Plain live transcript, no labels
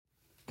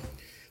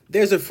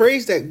There's a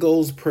phrase that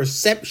goes,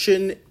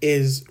 perception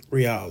is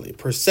reality.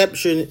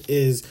 Perception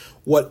is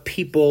what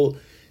people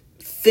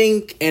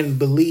think and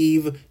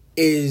believe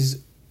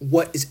is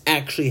what is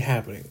actually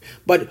happening.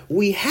 But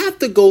we have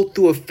to go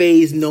through a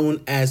phase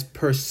known as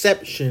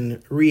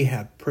perception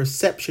rehab.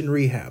 Perception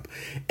rehab.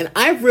 And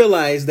I've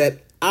realized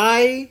that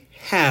I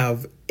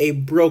have a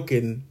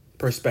broken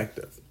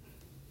perspective.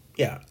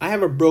 Yeah, I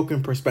have a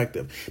broken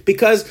perspective.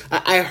 Because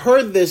I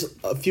heard this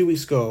a few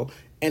weeks ago,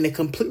 and it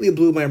completely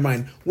blew my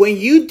mind. When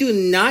you do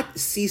not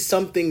see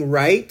something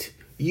right,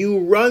 you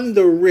run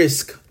the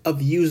risk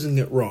of using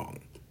it wrong.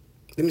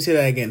 Let me say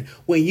that again.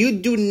 When you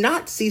do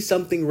not see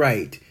something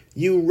right,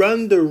 you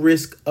run the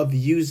risk of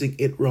using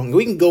it wrong.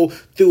 We can go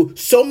through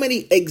so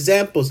many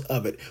examples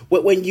of it.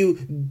 When you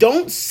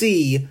don't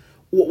see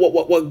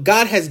what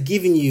God has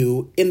given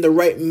you in the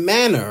right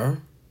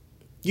manner,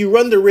 you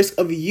run the risk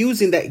of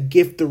using that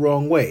gift the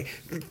wrong way.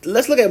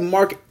 Let's look at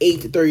Mark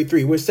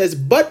 8:33, where it says,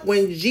 "But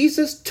when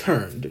Jesus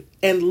turned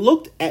and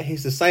looked at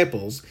his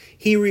disciples,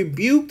 he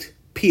rebuked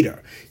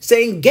Peter,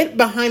 saying, 'Get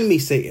behind me,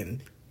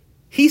 Satan.'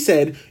 He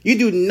said, 'You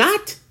do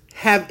not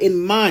have in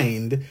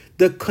mind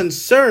the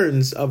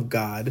concerns of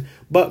God,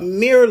 but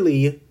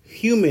merely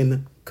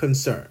human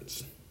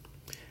concerns.'"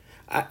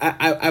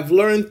 I've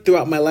learned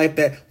throughout my life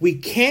that we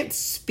can't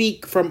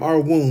speak from our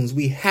wounds.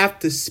 We have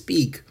to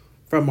speak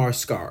from our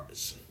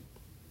scars.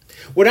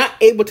 We're not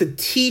able to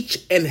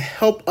teach and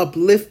help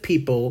uplift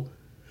people.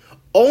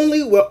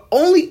 We're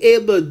only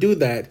able to do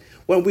that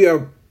when we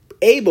are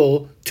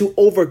able to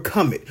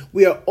overcome it.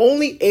 We are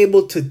only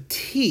able to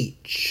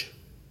teach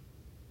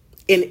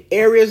in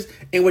areas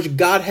in which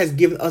God has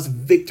given us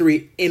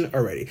victory in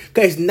already.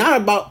 Because it's not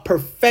about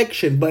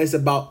perfection, but it's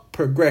about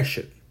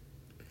progression.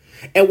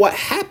 And what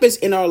happens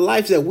in our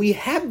lives is that we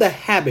have the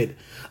habit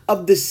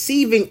of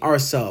deceiving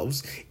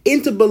ourselves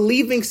into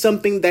believing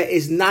something that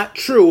is not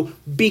true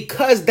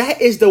because that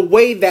is the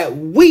way that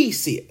we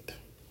see it.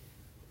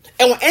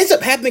 And what ends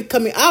up happening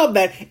coming out of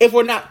that, if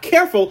we're not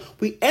careful,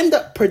 we end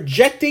up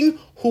projecting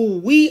who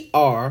we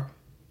are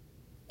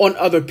on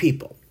other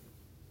people.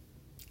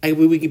 And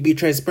we can be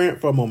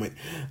transparent for a moment.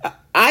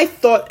 I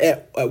thought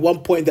at one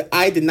point that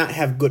I did not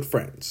have good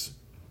friends,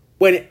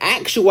 when in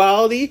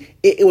actuality,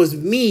 it was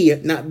me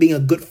not being a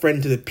good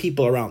friend to the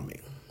people around me.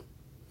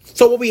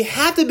 So what we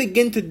have to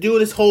begin to do in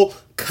this whole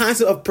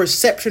concept of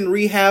perception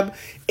rehab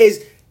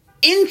is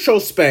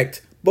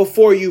introspect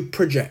before you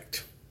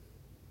project.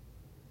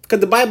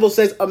 Because the Bible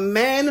says a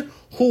man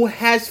who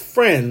has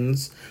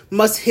friends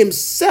must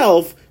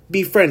himself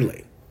be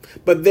friendly.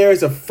 But there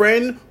is a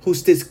friend who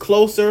sticks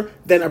closer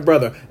than a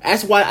brother.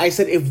 That's why I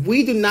said if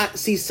we do not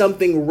see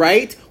something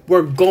right,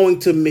 we're going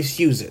to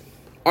misuse it.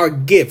 Our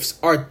gifts,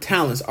 our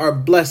talents, our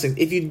blessings.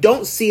 If you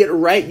don't see it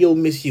right, you'll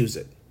misuse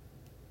it.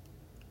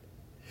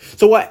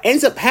 So what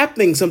ends up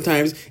happening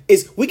sometimes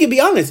is, we can be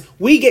honest,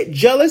 we get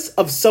jealous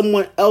of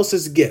someone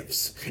else's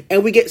gifts.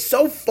 And we get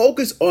so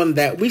focused on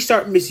that, we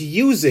start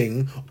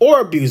misusing or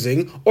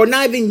abusing or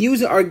not even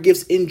using our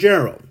gifts in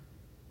general.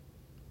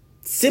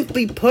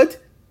 Simply put,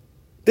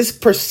 this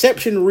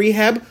perception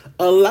rehab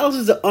allows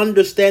us to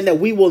understand that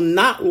we will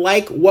not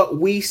like what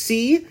we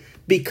see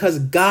because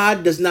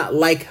God does not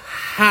like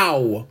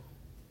how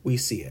we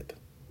see it.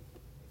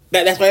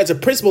 That's why it's a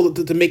principle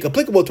to make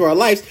applicable to our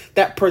lives,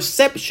 that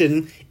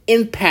perception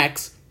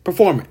impacts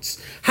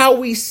performance. How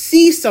we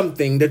see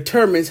something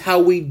determines how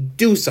we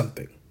do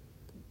something.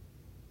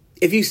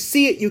 If you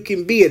see it, you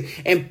can be it.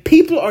 And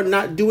people are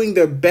not doing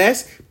their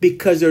best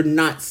because they're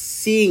not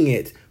seeing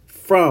it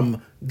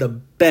from the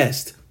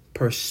best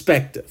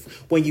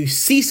perspective. When you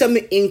see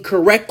something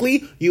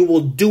incorrectly, you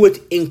will do it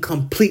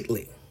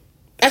incompletely.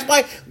 That's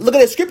why, look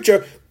at the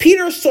scripture,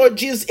 Peter saw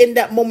Jesus in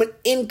that moment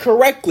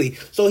incorrectly.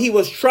 So he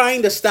was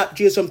trying to stop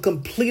Jesus from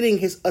completing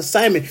his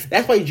assignment.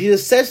 That's why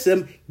Jesus says to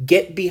him,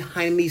 "Get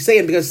behind me,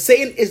 Satan," because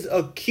Satan is the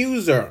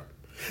accuser,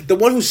 the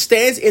one who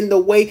stands in the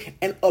way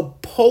and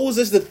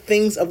opposes the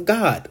things of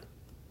God.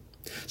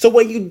 So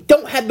when you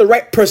don't have the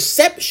right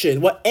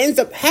perception, what ends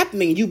up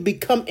happening, you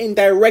become in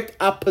direct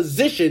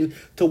opposition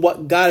to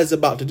what God is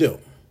about to do.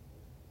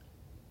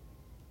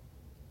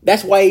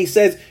 That's why he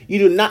says you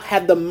do not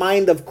have the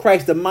mind of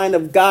Christ, the mind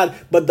of God,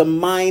 but the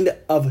mind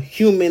of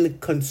human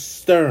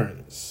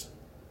concerns.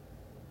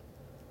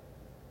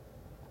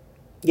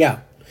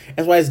 Yeah,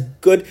 that's why it's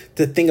good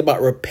to think about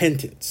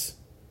repentance.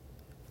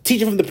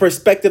 Teach it from the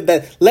perspective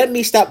that let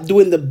me stop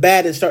doing the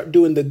bad and start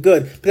doing the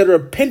good. Because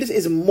repentance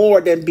is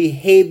more than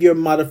behavior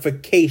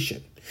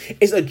modification.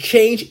 It's a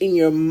change in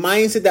your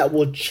mindset that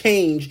will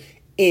change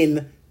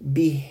in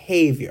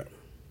behavior.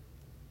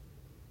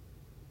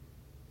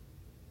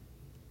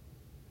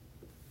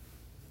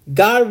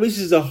 God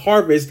reaches a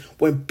harvest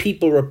when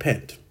people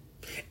repent.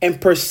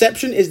 And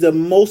perception is the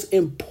most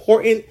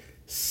important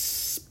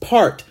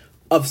part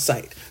of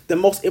sight, the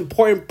most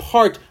important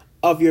part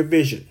of your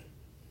vision.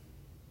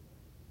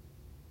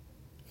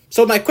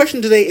 So my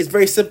question today is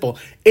very simple.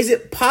 Is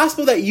it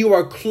possible that you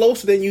are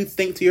closer than you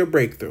think to your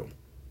breakthrough,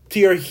 to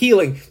your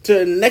healing, to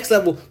the next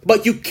level,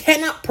 but you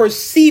cannot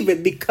perceive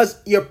it because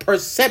your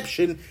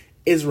perception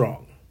is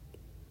wrong?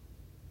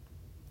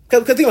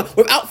 Because think about it,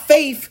 without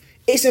faith,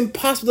 it's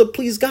impossible to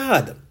please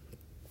God.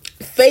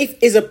 Faith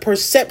is a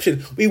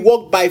perception. We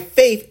walk by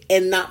faith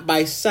and not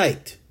by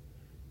sight.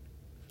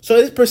 So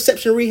in this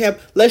perception rehab,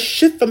 let's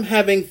shift from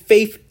having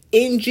faith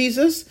in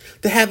Jesus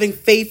to having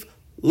faith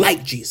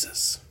like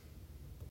Jesus.